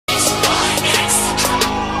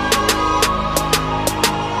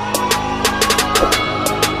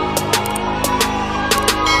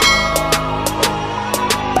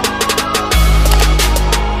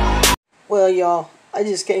y'all, I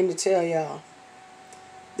just came to tell y'all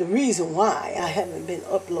the reason why I haven't been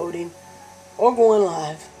uploading or going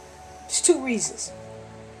live. There's two reasons.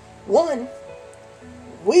 One,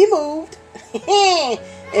 we moved.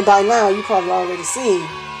 And by now you probably already seen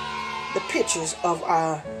the pictures of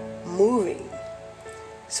our moving.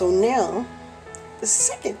 So now, the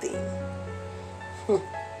second thing.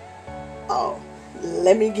 Oh,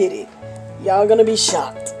 let me get it. Y'all gonna be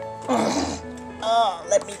shocked. Oh,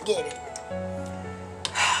 let me get it.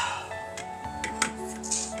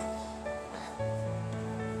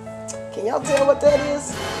 Can y'all tell what that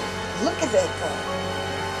is? Look at that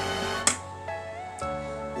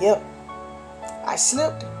thing. Yep. I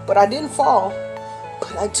slipped, but I didn't fall.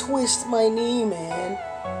 But I twisted my knee, man.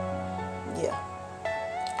 Yeah.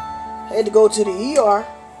 I had to go to the ER.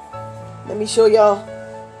 Let me show y'all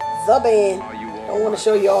the band. I don't want to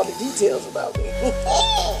show you all the details about me.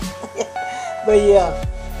 But yeah.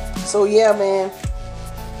 So yeah, man.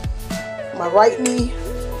 My right knee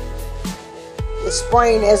is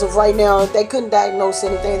sprained as of right now. They couldn't diagnose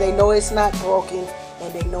anything. They know it's not broken,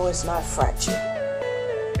 and they know it's not fractured.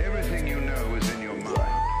 Everything you know is in your mind.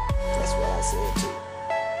 That's what I said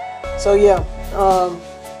too. So yeah,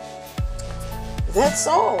 that's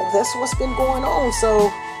all. That's what's been going on.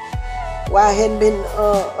 So why I hadn't been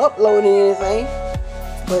uploading anything,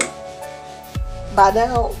 but by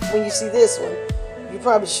now when you see this one, you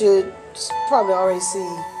probably already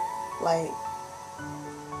see like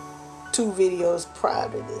 2 videos prior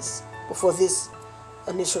to this, before this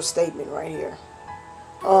initial statement right here.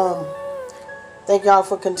 Thank y'all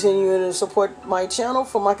for continuing to support my channel,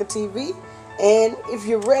 Famaca TV. And if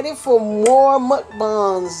you're ready for more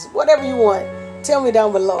mukbangs, whatever you want, tell me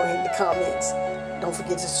down below in the comments. Don't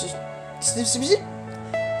forget to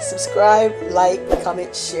subscribe, like,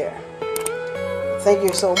 comment, share. Thank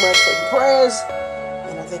you so much for your prayers,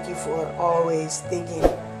 and I thank you for always thinking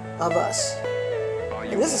of us.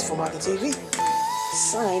 And this is Famaca TV,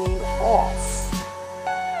 signing off.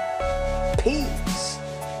 Peace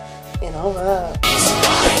and all love.